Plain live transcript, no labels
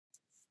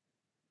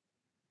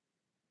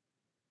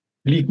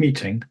League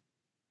meeting.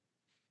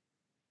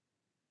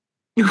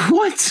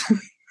 What?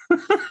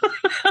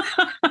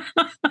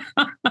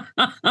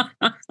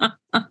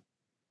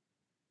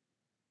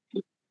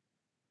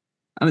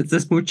 And it's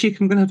this more cheek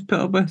I'm going to have to put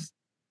up with.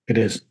 It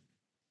is.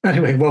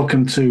 Anyway,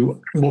 welcome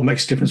to What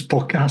Makes a Difference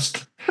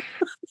podcast.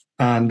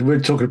 And we're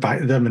talking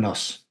about them and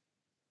us.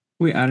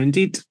 We are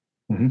indeed.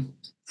 Mm-hmm.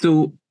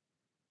 So,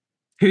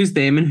 who's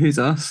them and who's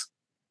us?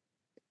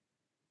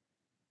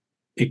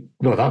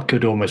 Well, that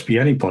could almost be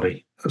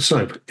anybody.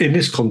 So, in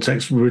this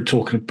context, what we're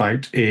talking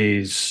about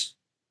is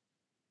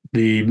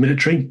the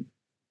military,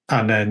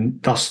 and then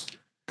thus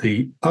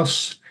the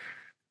us,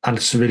 and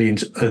the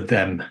civilians are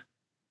them.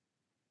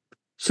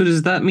 So,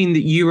 does that mean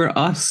that you are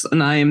us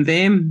and I am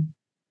them?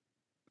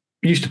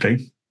 Used to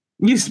be.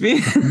 Used to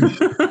be.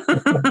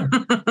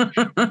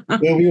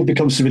 Well, we all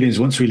become civilians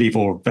once we leave,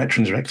 or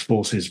veterans or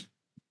ex-forces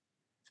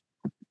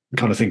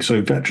kind of thing.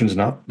 So, veterans and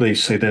that, they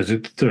say there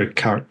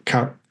are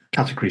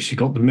categories. You've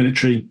got the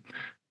military,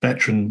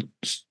 veterans,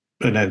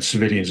 and then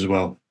civilians as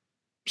well.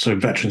 So,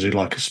 veterans are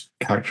like a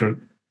category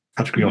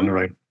on their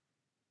own.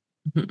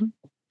 Mm-hmm.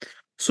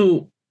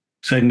 So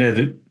they're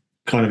that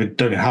kind of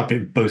don't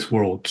inhabit both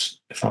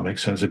worlds, if that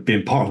makes sense. Of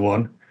being part of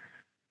one,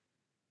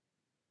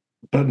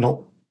 but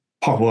not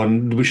part of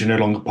one which you're no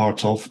longer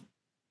part of.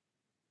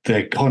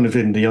 They're kind of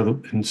in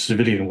the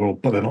civilian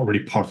world, but they're not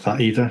really part of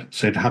that either.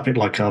 So they inhabit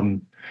like a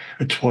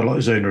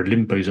twilight zone or a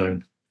limbo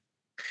zone.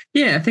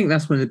 Yeah, I think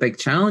that's one of the big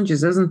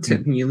challenges, isn't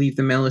it? When you leave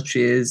the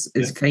military, is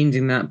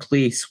finding that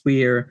place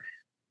where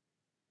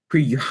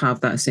you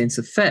have that sense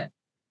of fit.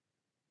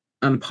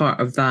 And part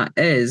of that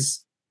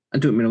is, I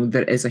don't know,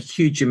 there is a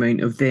huge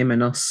amount of them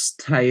and us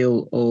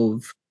style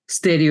of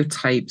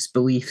stereotypes,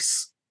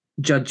 beliefs,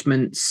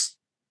 judgments.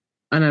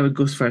 And I would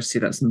go as far as to say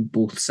that's on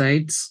both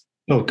sides.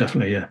 Oh,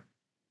 definitely, yeah.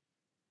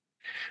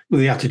 Well,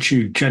 the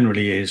attitude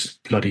generally is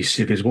bloody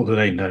civvies. What do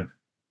they know?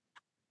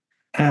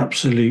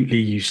 Absolutely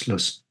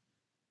useless.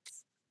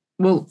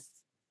 Well,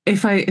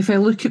 if I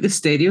look at the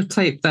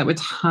stereotype, that would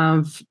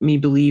have me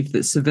believe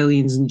that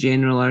civilians in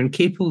general are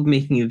incapable of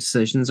making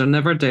decisions, are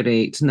never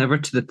direct, never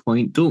to the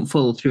point, don't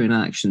follow through in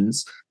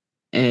actions.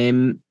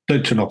 Don't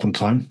turn up on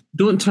time.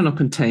 Don't turn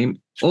up on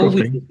time.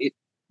 Always.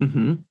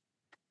 Mm-hmm.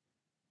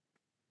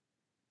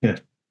 Yeah.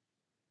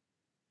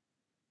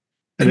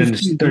 And then the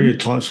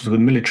stereotypes for the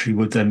military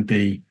would then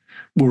be,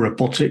 we're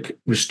robotic,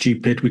 we're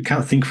stupid, we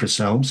can't think for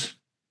ourselves.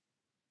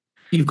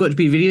 You've got to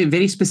be very,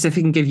 very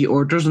specific and give you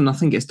orders and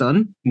nothing gets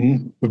done.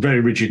 Mm-hmm. We're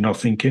very rigid in our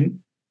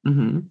thinking.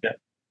 Mm-hmm.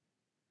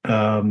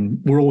 Yeah.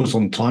 We're always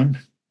on time.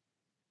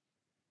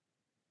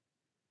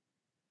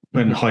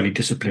 And highly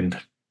disciplined.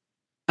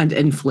 And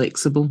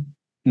inflexible.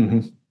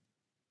 Mm-hmm.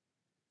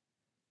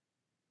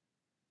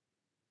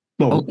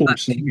 Well,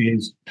 also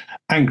is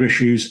anger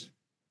issues,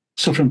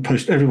 suffering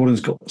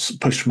everyone's got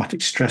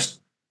post-traumatic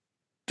stress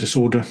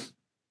disorder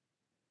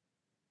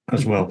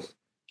as well.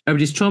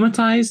 Everybody's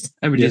traumatized,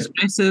 everybody's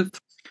aggressive.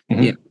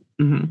 Mm-hmm. Yeah.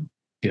 Mm-hmm.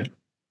 Yeah.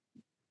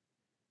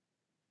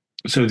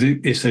 So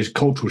it's those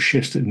cultural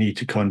shifts that need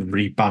to kind of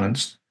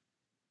rebalance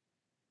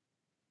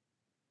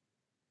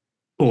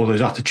all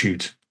those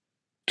attitudes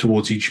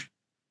towards each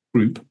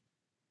group.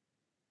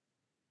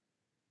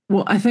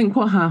 Well, I think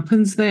what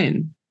happens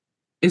then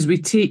is we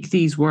take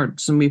these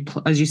words and we,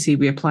 as you say,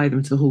 we apply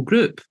them to the whole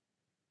group.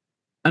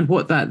 And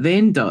what that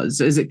then does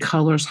is it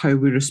colours how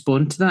we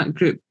respond to that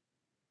group,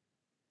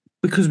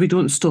 because we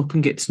don't stop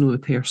and get to know the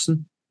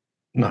person.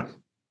 No.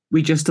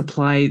 We just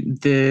apply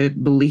the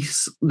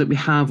beliefs that we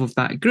have of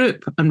that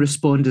group and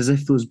respond as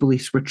if those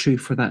beliefs were true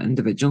for that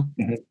individual.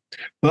 Mm-hmm.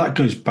 Well, that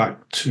goes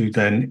back to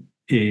then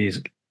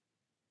is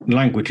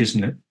language,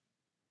 isn't it?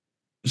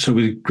 So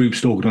with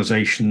groups and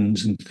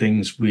organizations and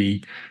things,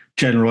 we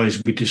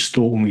generalize, we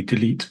distort, and we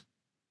delete.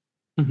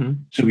 Mm-hmm.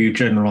 So we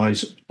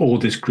generalize, all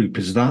this group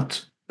is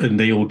that, and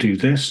they all do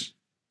this,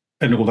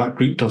 and all that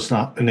group does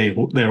that, and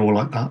they're all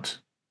like that.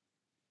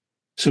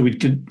 So we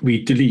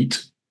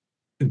delete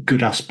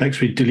good aspects,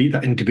 we delete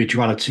that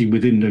individuality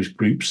within those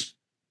groups.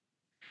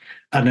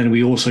 And then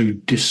we also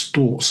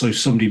distort, so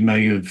somebody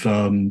may have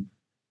done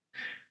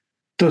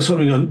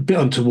something a bit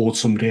untoward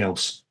somebody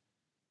else,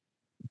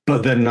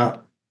 but then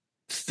that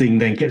thing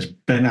then gets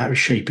bent out of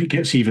shape. It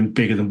gets even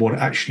bigger than what it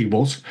actually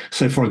was.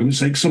 So for argument's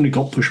sake, somebody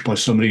got pushed by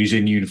somebody who's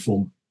in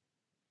uniform.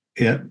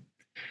 Yeah.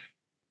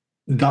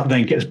 That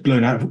then gets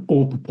blown out of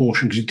all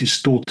proportion because it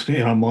distorted it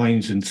in our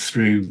minds and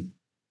through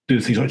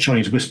doing things like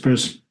Chinese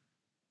whispers.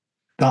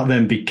 That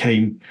then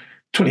became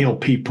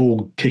 20-odd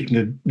people kicking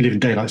the living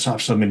daylights out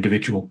of some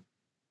individual.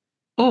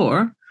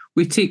 Or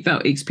we take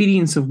that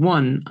experience of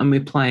one and we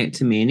apply it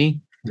to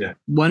many. Yeah.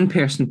 One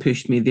person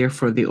pushed me,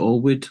 therefore they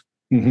all would.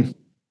 Mm-hmm.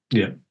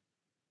 Yeah.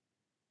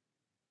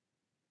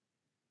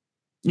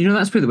 You know,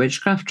 that's where the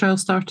witchcraft trial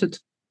started.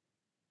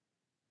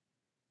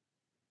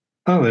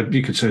 Oh,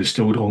 you could say it's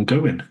still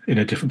ongoing in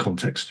a different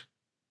context.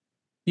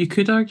 You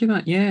could argue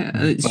that, yeah.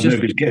 It's just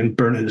nobody's getting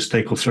burnt at the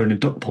stake or thrown in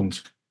duck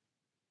ponds.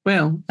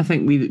 Well, I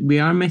think we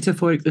are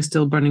metaphorically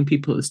still burning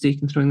people at the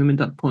stake and throwing them in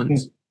duck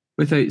ponds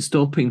without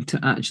stopping to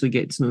actually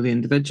get to know the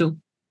individual.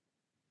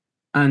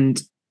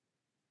 And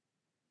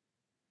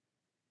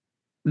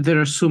there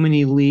are so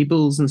many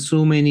labels and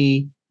so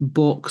many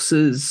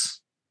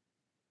boxes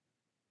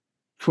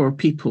for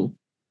people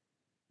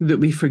that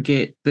we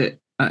forget that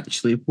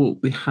actually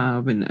what we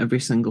have in every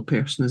single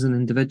person is an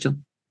individual.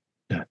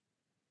 Yeah.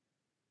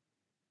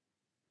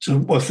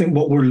 So I think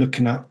what we're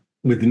looking at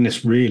within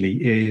this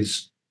really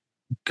is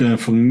going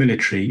from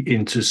military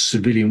into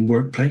civilian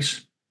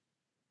workplace,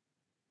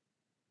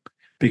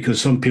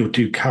 because some people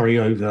do carry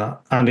over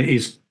that, and it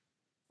is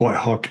quite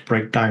hard to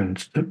break down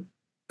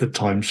at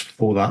times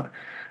for that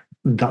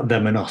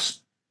them and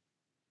us.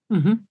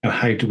 Mm-hmm. And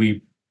how do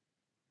we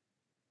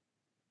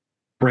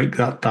break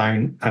that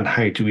down, and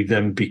how do we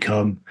then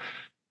become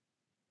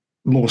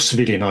more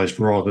civilianized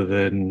rather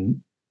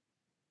than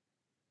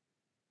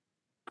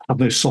have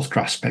those softer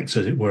aspects,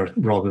 as it were,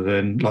 rather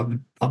than like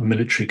that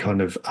military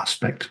kind of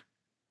aspect?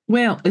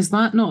 Well, is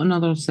that not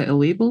another set of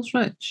labels,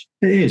 Rich?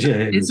 It is,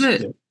 yeah. Is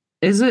it? Yeah.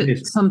 Is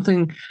it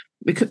something?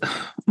 Because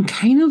I'm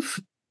kind of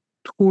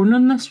torn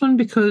on this one,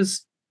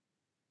 because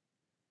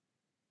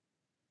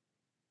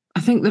I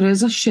think there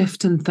is a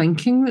shift in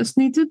thinking that's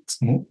needed.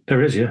 Mm-hmm.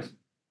 There is, yeah.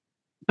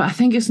 But I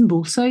think it's on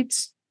both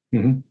sides.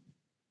 Mm-hmm.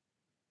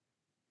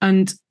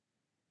 And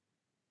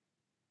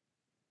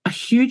a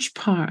huge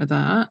part of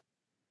that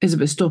is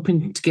about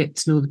stopping to get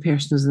to know the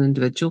person as an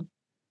individual.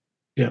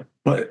 Yeah,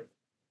 but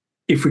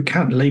if we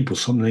can't label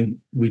something,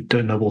 we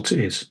don't know what it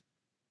is.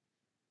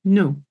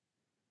 No.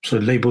 So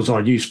labels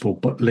are useful,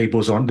 but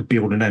labels aren't the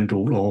be-all and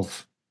end-all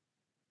of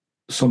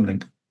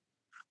something,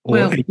 or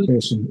a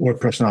person or a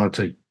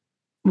personality.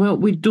 Well,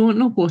 we don't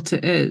know what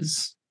it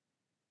is.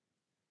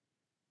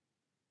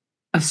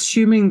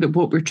 Assuming that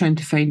what we're trying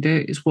to find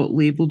out is what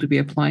label do we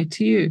apply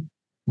to you.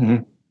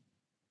 Mm-hmm.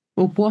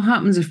 Well, what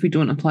happens if we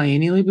don't apply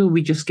any label?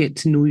 We just get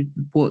to know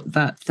what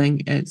that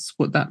thing is,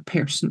 what that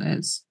person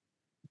is.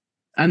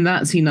 And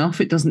that's enough.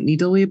 It doesn't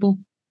need a label.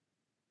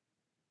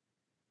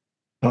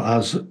 But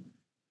as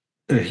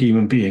a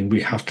human being,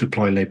 we have to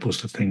apply labels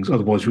to things.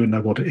 Otherwise, we wouldn't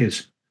know what it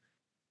is.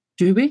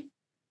 Do we?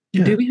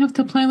 Yeah. Do we have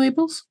to apply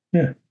labels?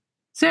 Yeah.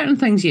 Certain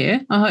things,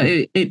 yeah.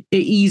 It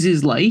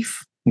eases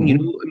life. Mm-hmm. You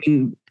know, I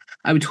mean,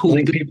 I would hope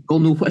that people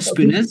know what a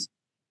spoon is.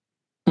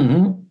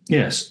 Mm-hmm.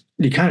 Yes.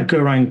 You can't go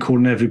around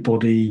calling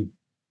everybody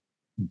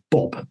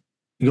Bob.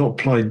 You got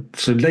to apply,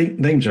 so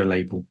names are a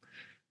label.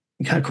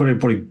 You can't call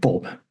everybody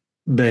Bob,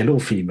 male or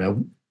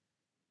female,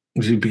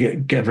 because you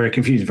get very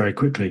confused very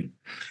quickly.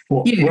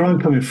 Where I'm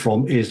coming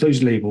from is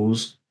those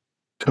labels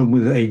come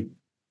with a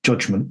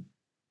judgment,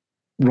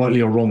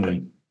 rightly or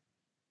wrongly.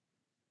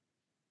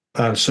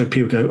 So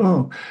people go,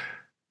 oh,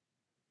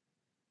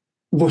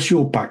 what's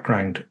your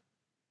background?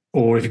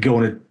 Or if you go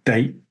on a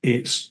date,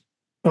 it's,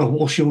 oh,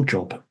 what's your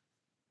job?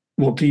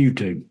 What do you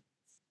do?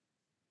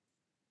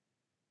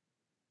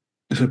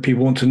 So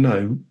people want to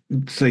know,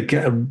 so they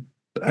get an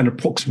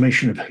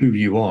approximation of who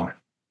you are.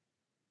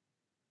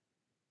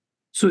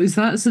 So is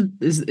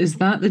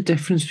that the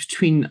difference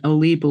between a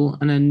label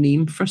and a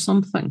name for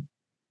something?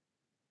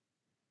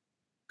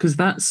 Because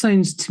that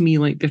sounds to me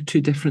like they're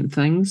two different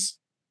things.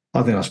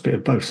 I think that's a bit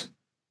of both.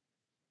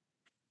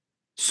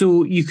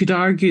 So you could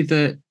argue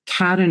that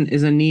Karen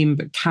is a name,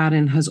 but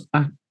Karen has,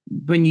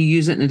 when you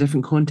use it in a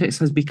different context,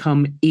 has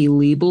become a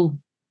label.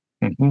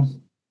 Mm-hmm.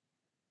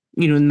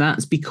 You know, and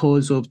that's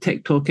because of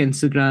TikTok,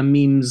 Instagram,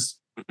 memes,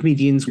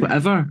 comedians,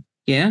 whatever.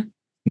 Yeah.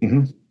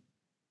 Mm-hmm.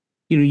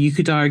 You know, you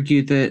could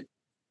argue that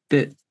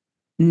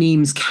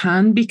names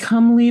can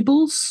become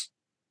labels,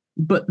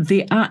 but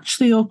they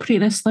actually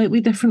operate in a slightly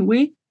different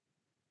way.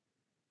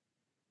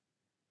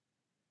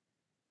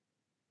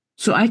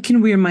 So I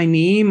can wear my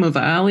name of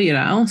Ali or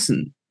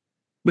Alison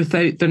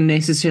without there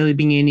necessarily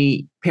being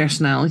any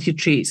personality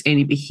traits,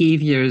 any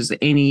behaviours,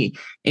 any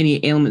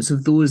elements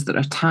of those that are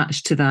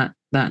attached to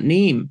that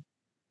name.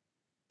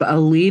 But a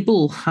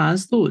label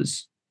has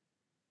those.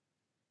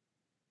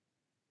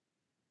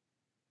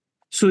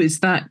 So it's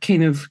that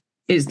kind of,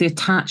 it's the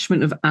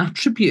attachment of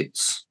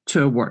attributes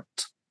to a word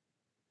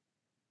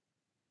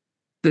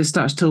that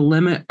starts to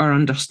limit our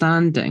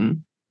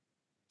understanding,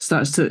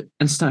 starts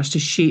to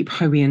shape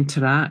how we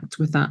interact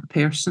with that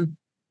person.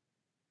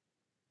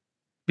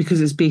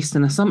 Because it's based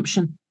on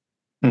assumption.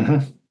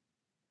 Mm-hmm.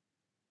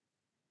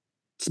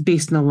 It's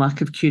based on a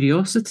lack of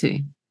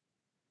curiosity.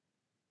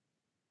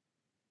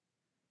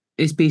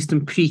 It's based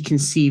on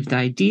preconceived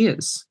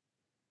ideas.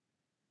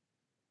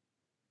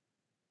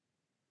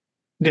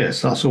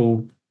 Yes, that's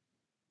all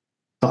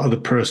that other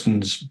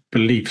person's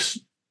beliefs,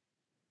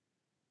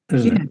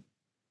 isn't it?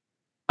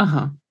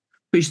 Uh-huh.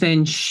 Which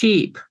then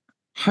shape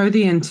how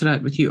they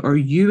interact with you or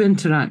you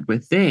interact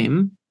with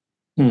them.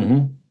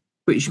 Mm-hmm.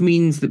 Which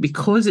means that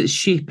because it's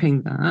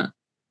shaping that,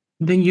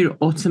 then you're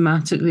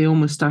automatically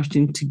almost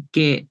starting to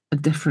get a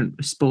different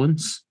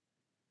response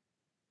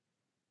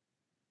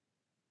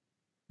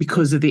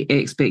because of the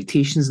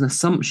expectations and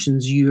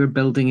assumptions you are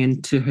building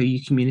into how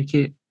you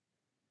communicate.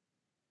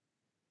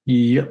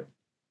 Yep.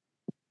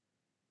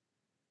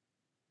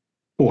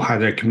 Or how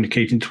they're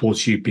communicating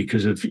towards you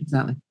because of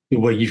exactly the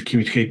way you've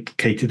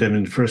communicated them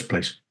in the first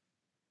place.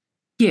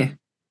 Yeah.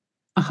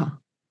 Uh-huh.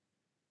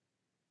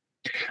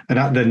 And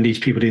that then leads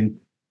people in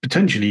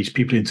potentially leads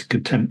people into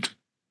contempt.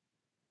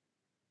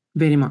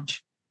 Very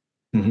much.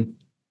 Mm-hmm.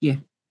 Yeah.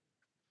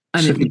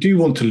 And so if you do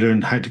want to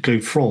learn how to go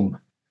from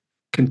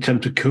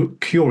contempt to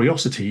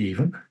curiosity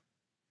even,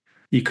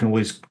 you can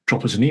always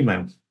drop us an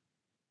email,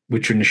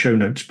 which are in the show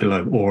notes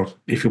below, or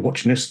if you're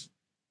watching this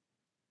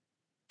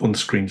on the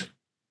screens.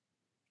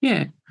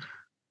 Yeah,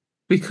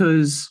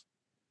 because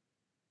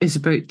it's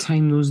about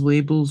time those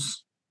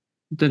labels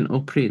didn't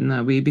operate in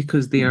that way,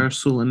 because they are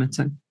so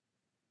limiting.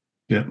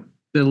 Yeah.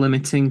 They're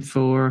limiting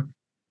for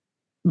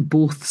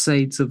both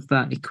sides of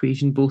that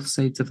equation, both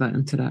sides of that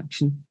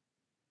interaction.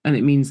 And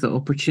it means that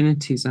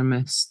opportunities are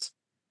missed.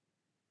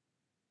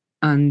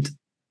 And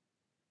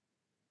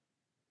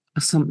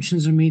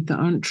assumptions are made that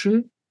aren't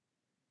true.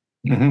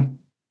 Mm-hmm.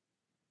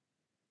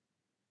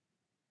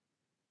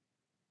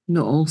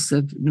 Not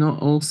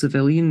all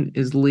civilian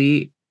is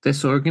late,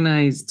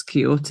 disorganized,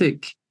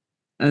 chaotic,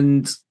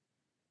 and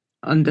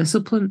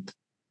undisciplined.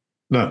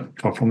 No,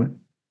 far from it.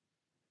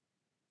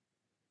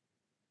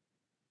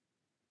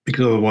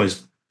 Because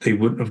otherwise they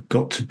wouldn't have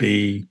got to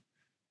be,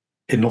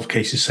 in a lot of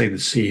cases, say the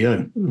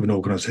CEO of an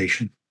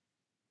organization.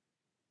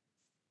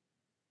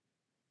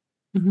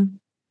 Mm-hmm.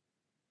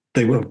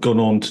 They would have gone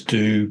on to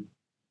do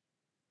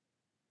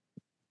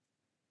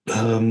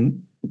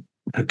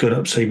go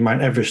up, say,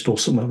 Mount Everest or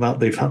something like that.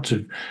 They've had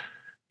to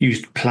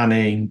use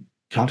planning,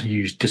 had to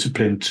use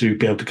discipline to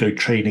be able to go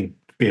training,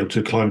 be able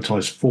to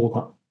acclimatize for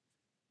that.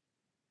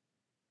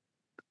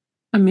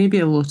 And maybe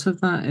a lot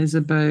of that is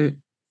about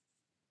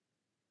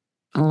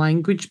a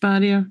language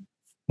barrier.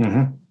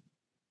 Mm-hmm.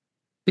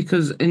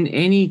 Because in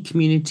any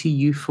community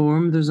you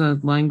form, there's a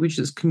language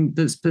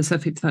that's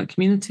specific to that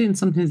community, and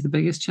sometimes the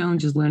biggest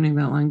challenge is learning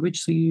that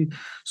language,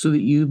 so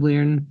that you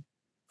learn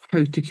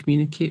how to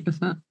communicate with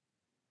that.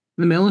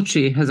 The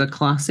military has a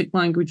classic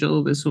language all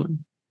of its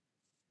own.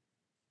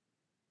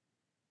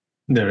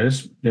 There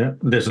is, yeah.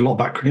 There's a lot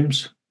of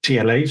acronyms,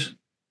 TLAs,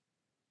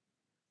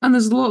 and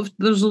there's a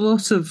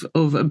lot of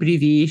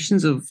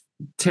abbreviations of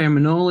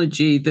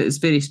terminology that is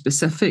very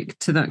specific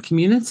to that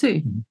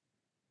community.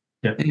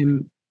 Yeah.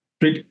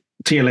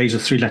 TLAs are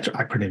 3-letter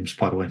acronyms,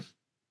 by the way.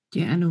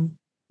 Yeah, I know.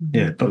 Mm-hmm.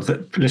 Yeah, but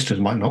the listeners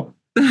might not.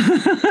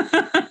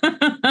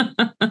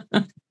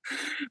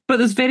 But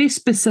there's very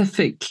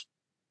specific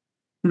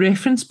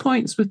reference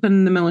points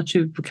within the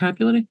military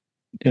vocabulary.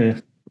 Yeah.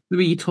 The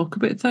way you talk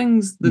about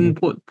things, then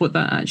what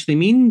that actually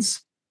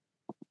means.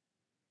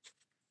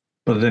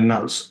 But then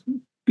that's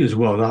as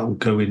well, that will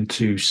go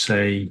into,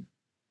 say,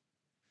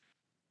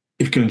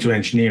 if you go into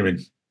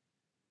engineering.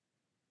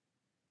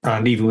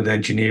 And even with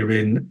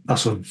engineering,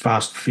 that's a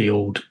vast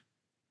field.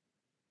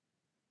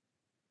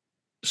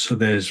 So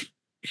there's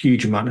a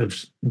huge amount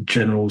of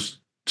general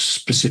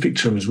specific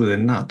terms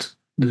within that.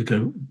 They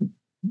go,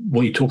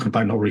 what are you talking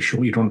about? Not really sure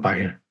what you're on about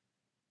here.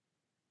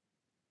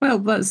 Well,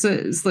 that's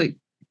it. It's like,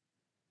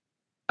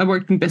 I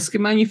worked in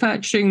biscuit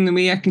manufacturing. The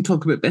way I can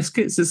talk about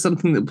biscuits is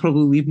something that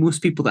probably leave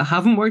most people that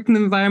haven't worked in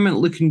the environment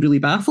looking really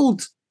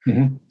baffled.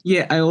 Mm-hmm.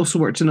 Yeah, I also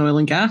worked in oil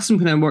and gas, and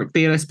when I worked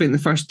there, I spent the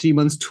first 3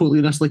 months totally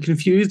and utterly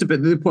confused about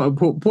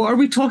what are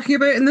we talking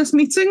about in this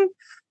meeting?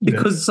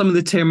 Because some of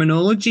the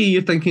terminology,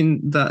 you're thinking,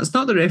 that's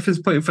not the reference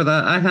point for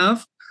that I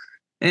have.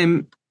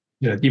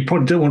 You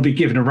probably don't want to be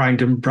given a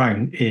round and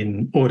brown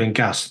in oil and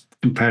gas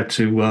compared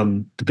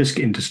to the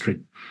biscuit industry.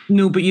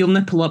 No, but you'll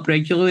nipple up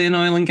regularly in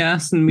oil and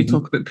gas, and we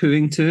talk about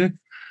pooing too.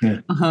 Yeah.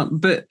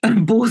 But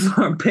both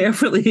are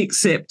perfectly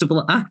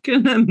acceptable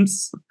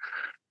acronyms.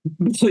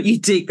 But you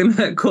take them out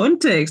of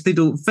context, they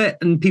don't fit,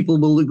 and people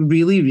will look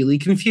really, really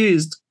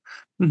confused.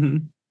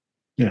 Mm-hmm.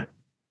 Yeah.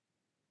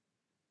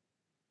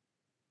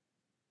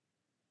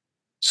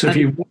 So if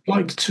you would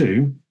like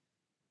to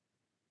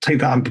take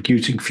that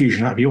ambiguity and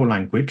confusion out of your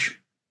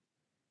language,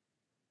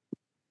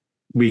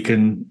 we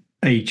can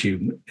aid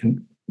you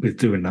with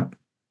doing that.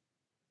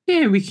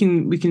 Yeah, we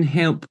can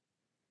help.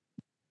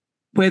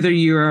 Whether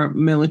you're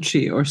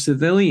military or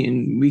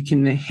civilian, we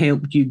can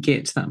help you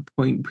get to that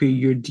point where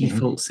your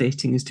default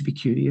setting is to be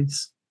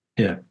curious.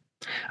 Yeah.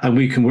 And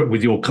we can work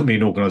with your company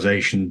and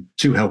organisation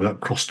to help that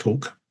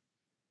crosstalk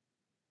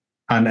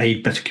and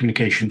aid better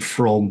communication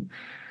from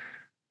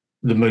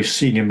the most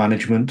senior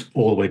management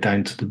all the way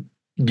down to the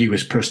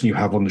newest person you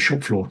have on the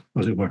shop floor,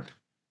 as it were.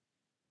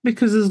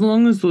 Because as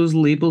long as those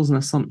labels and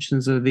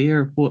assumptions are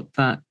there, what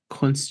that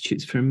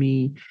constitutes for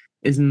me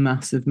is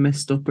massive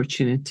missed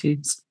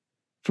opportunities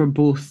for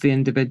both the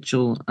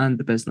individual and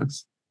the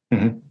business.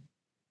 Mm-hmm.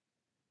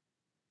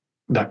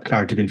 That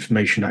clarity of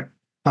information, that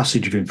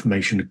passage of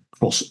information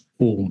across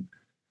all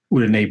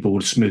will enable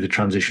a smoother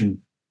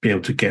transition, be able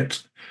to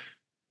get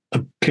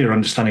a clear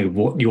understanding of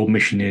what your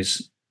mission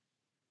is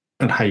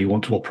and how you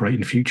want to operate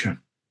in the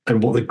future,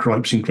 and what the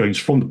gripes and groans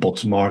from the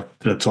bottom are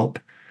to the top,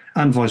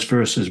 and vice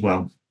versa as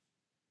well.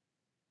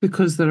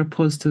 Because there are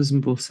positives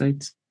on both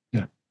sides.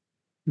 Yeah.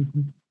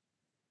 Mm-hmm.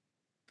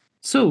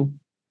 So,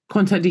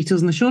 contact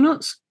details in the show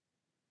notes.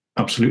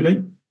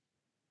 Absolutely.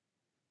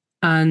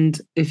 And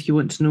if you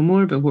want to know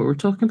more about what we're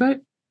talking about,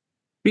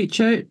 reach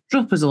out,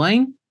 drop us a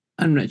line,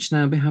 and Rich and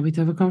I will be happy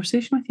to have a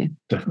conversation with you.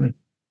 Definitely.